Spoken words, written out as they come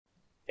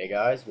Hey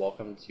guys,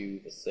 welcome to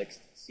the 6th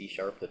C#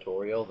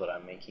 tutorial that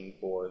I'm making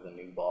for the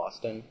new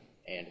Boston.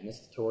 And in this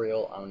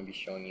tutorial, I'm going to be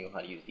showing you how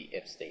to use the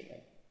if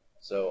statement.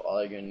 So all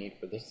you're going to need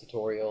for this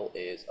tutorial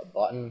is a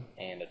button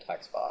and a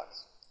text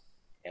box.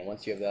 And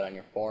once you have that on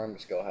your form,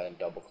 just go ahead and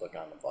double click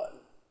on the button.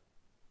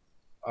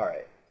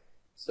 Alright,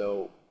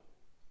 so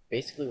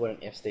basically what an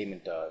if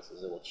statement does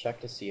is it will check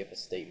to see if a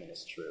statement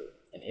is true.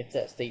 And if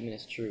that statement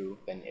is true,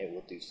 then it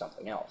will do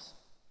something else.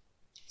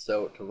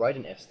 So to write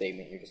an if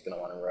statement, you're just going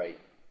to want to write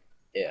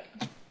if,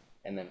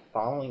 and then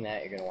following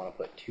that you're going to want to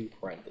put two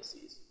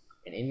parentheses,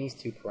 and in these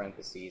two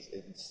parentheses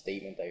is the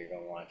statement that you're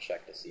going to want to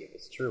check to see if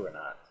it's true or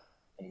not.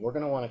 And we're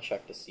going to want to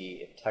check to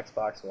see if text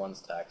box 1's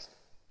text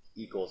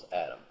equals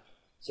Adam.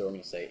 So we're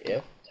going to say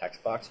if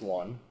text box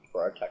 1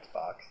 for our text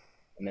box,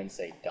 and then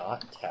say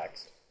dot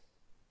text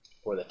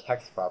for the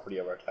text property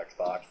of our text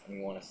box, and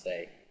we want to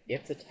say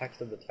if the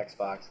text of the text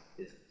box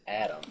is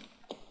Adam,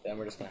 then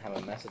we're just going to have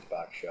a message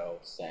box show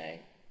saying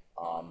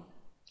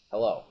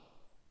hello.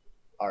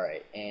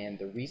 Alright, and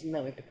the reason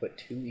that we have to put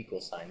two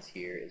equal signs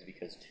here is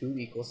because two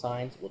equal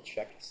signs will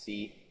check to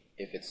see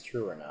if it's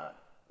true or not,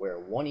 where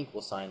one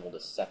equal sign will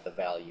just set the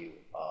value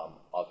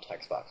of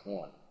text box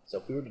 1. So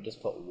if we were to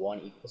just put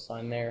one equal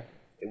sign there,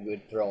 it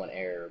would throw an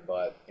error,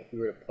 but if we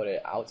were to put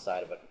it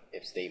outside of an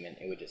if statement,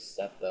 it would just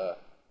set the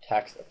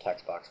text of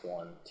text box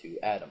 1 to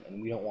Adam,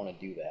 and we don't want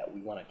to do that.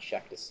 We want to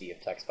check to see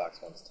if text box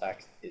 1's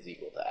text is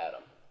equal to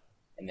Adam.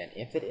 And then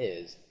if it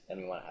is, then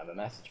we want to have a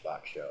message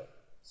box show.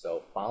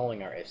 So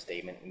following our if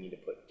statement, we need to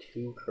put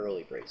two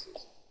curly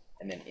braces.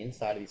 And then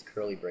inside of these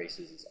curly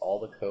braces is all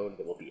the code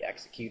that will be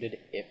executed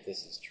if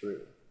this is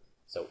true.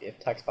 So if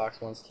text box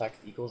 1's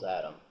text equals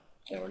Adam,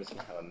 then we're just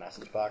going to have a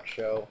message box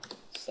show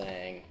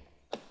saying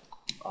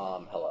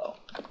hello.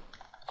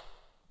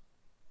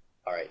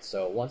 Alright,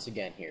 so once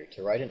again here,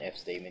 to write an if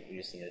statement,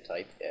 you just need to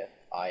type if,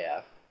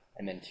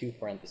 and then two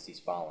parentheses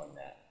following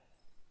that.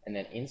 And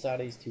then inside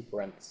of these two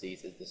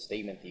parentheses is the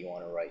statement that you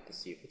want to write to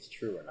see if it's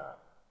true or not.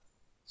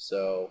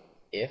 So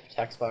if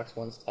text box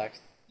 1's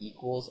text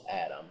equals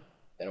Adam,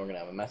 then we're going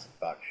to have a message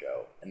box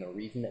show. And the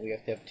reason that we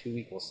have to have two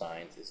equal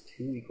signs is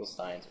two equal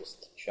signs will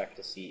check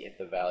to see if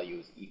the value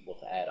is equal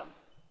to Adam.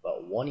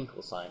 But one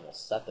equal sign will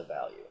set the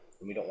value.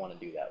 And we don't want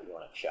to do that. We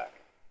want to check.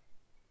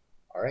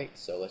 Alright,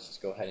 so let's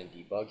just go ahead and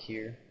debug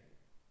here.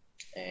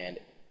 And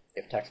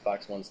if text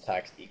box 1's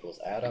text equals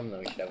Adam,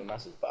 then we should have a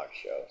message box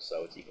show.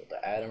 So it's equal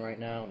to Adam right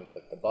now, and we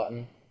click the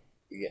button,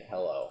 you get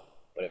hello.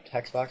 But if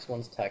text box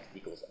 1's text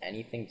equals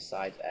anything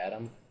besides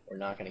Adam, we're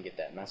not going to get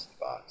that message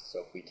box.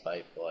 So if we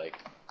type like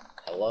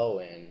hello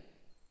in,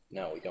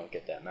 no, we don't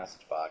get that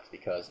message box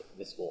because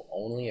this will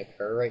only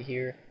occur right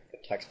here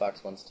if text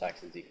box 1's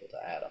text is equal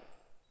to Adam.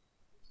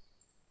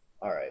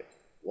 Alright,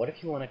 what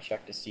if you want to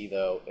check to see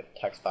though if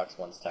text box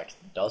 1's text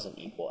doesn't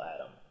equal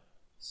Adam?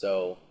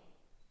 So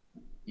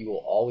you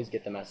will always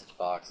get the message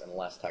box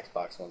unless text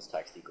box 1's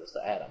text equals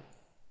to Adam.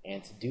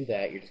 And to do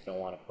that, you're just going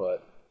to want to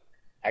put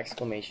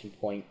exclamation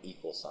point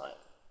equal sign.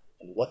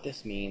 And what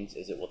this means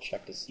is it will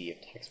check to see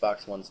if text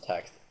box 1's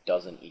text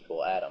doesn't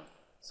equal Adam.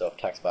 So if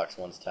text box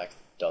 1's text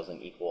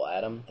doesn't equal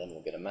Adam, then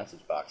we'll get a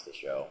message box to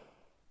show.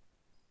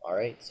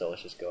 Alright, so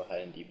let's just go ahead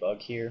and debug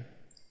here.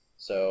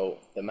 So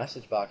the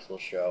message box will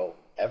show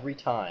every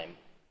time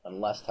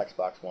unless text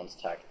box 1's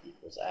text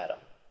equals Adam.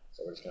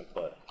 So we're just going to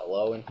put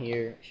hello in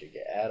here, should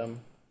get Adam,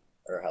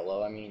 or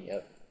hello I mean,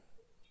 yep.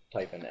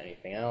 Type in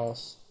anything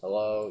else,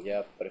 hello,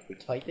 yep. But if we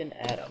type in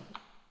Adam,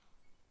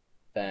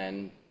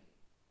 then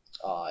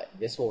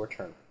this will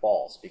return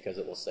false because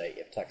it will say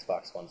if text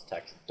box 1's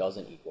text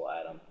doesn't equal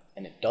Adam,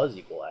 and it does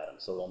equal Adam,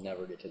 so we'll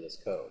never get to this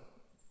code.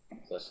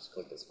 So let's just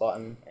click this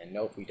button, and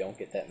nope, we don't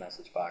get that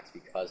message box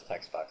because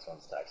text box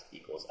 1's text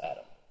equals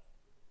Adam.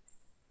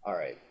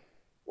 Alright,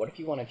 what if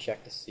you want to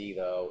check to see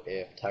though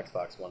if text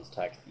box 1's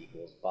text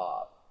equals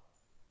Bob?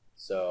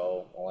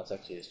 So, well, let's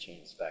actually just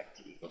change this back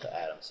to equal to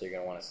Adam. So you're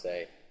going to want to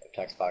say if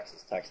text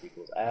box's text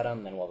equals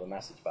Adam, then we'll have a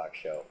message box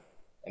show.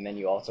 And then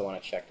you also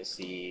want to check to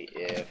see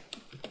if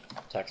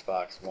text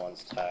box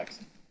 1's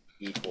text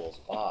equals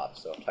Bob.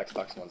 So if text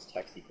box 1's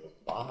text equals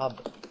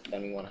Bob,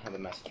 then we want to have a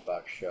message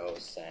box show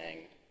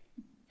saying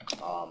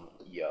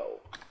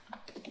yo.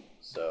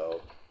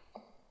 So,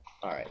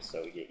 alright,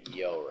 so we get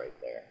yo right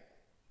there.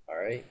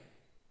 Alright.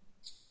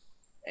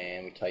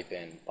 And we type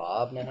in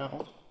Bob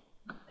now,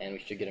 and we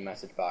should get a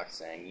message box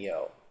saying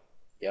yo.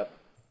 Yep.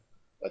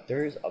 But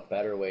there's a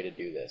better way to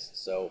do this.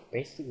 So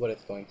basically what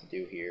it's going to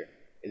do here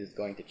is it's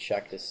going to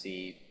check to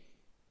see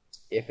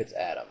if it's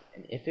Adam.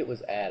 And if it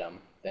was Adam,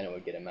 then it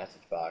would get a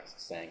message box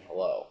saying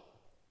hello.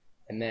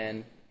 And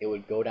then it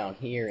would go down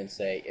here and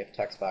say if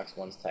text box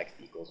 1's text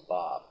equals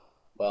Bob.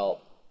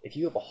 Well, if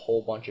you have a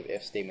whole bunch of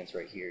if statements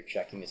right here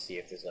checking to see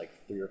if there's like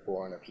 300 or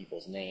 400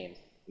 people's names,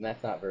 then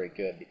that's not very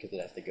good because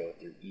it has to go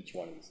through each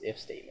one of these if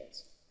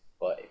statements.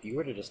 But if you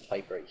were to just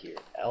type right here,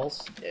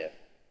 else if,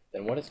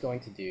 then what it's going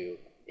to do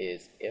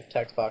is if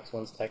text box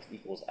 1's text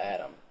equals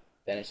Adam,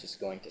 then it's just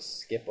going to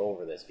skip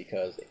over this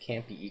because it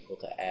can't be equal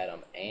to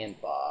Adam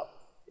and Bob.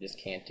 It just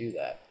can't do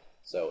that.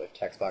 So if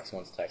text box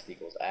 1's text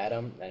equals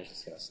Adam, then it's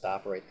just going to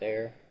stop right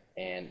there,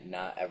 and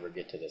not ever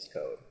get to this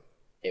code.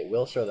 It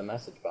will show the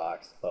message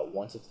box, but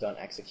once it's done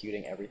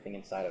executing everything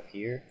inside of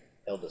here,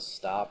 it'll just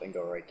stop and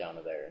go right down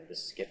to there and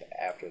just skip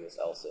after this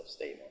else if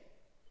statement.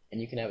 And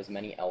you can have as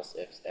many else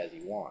ifs as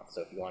you want.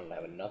 So if you wanted to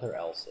have another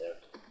else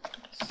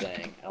if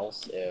saying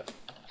else if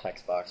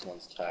text box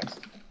one's text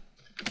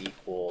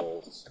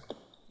equals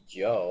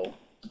Joe,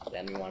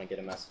 then we want to get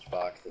a message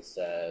box that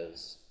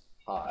says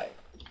hi.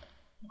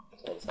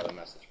 So we'll just have a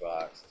message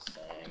box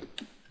saying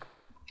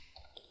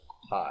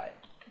hi.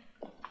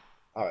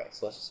 Alright,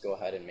 so let's just go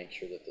ahead and make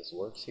sure that this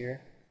works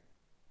here.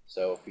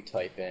 So if we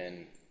type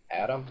in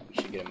Adam, we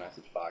should get a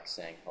message box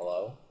saying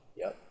hello.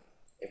 Yep.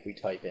 If we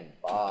type in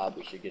Bob,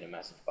 we should get a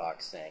message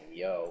box saying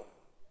yo.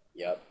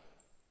 Yep.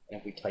 And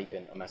if we type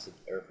in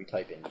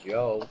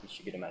Joe, we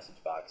should get a message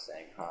box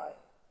saying hi.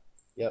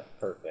 Yep,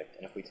 perfect.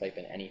 And if we type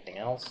in anything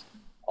else,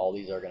 all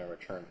these are going to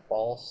return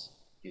false.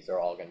 These are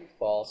all going to be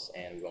false,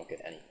 and we won't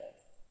get anything.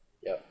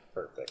 Yep,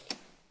 perfect.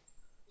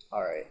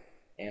 Alright,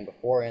 and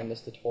before I end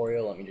this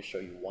tutorial, let me just show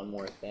you one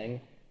more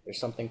thing. There's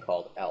something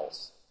called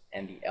else,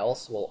 and the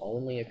else will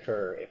only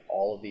occur if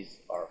all of these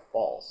are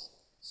false.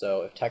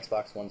 So if text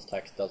box 1's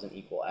text doesn't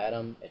equal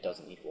Adam, it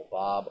doesn't equal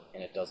Bob,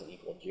 and it doesn't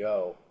equal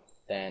Joe,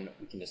 then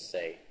we can just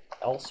say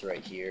else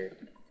right here,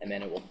 and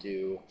then it will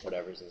do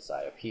whatever's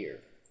inside of here.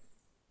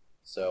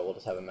 So we'll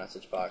just have a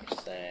message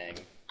box saying,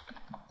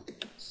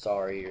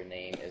 sorry, your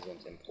name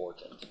isn't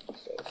important.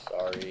 So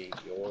sorry,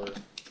 your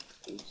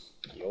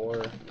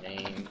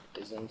name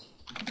isn't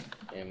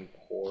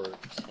important.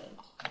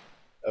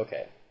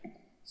 Okay,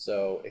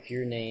 so if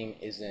your name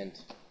isn't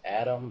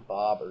Adam,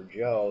 Bob, or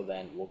Joe,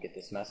 then we'll get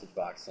this message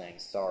box saying,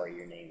 sorry,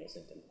 your name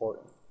isn't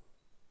important.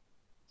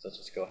 So let's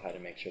just go ahead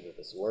and make sure that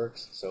this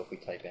works. So if we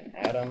type in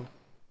Adam,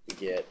 we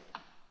get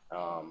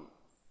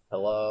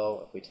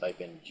hello. If we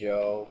type in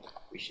Joe,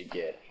 we should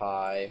get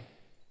hi.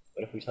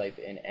 But if we type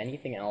in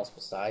anything else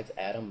besides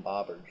Adam,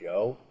 Bob, or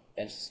Joe,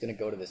 then it's just going to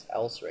go to this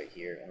else right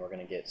here, and we're going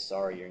to get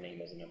sorry, your name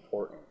isn't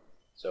important.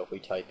 So if we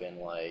type in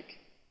like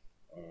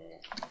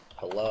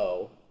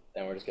hello,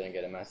 then we're just going to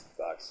get a message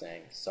box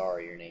saying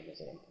sorry, your name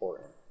isn't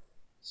important.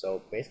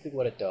 So basically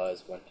what it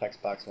does when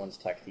text box 1's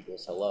text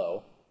equals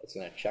hello, it's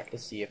going to check to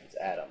see if it's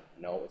Adam.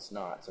 No, it's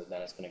not. So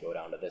then it's going to go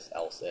down to this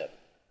else if.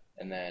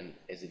 And then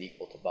is it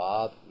equal to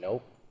Bob?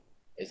 Nope.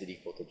 Is it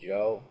equal to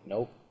Joe?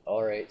 Nope.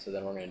 Alright, so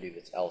then we're going to do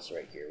this else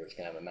right here. We're just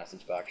going to have a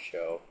message box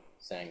show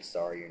saying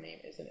sorry, your name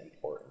isn't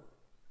important.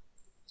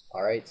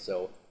 Alright,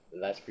 so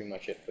that's pretty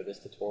much it for this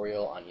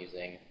tutorial on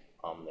using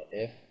the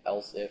if,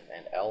 else if,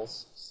 and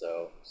else.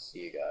 So see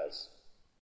you guys.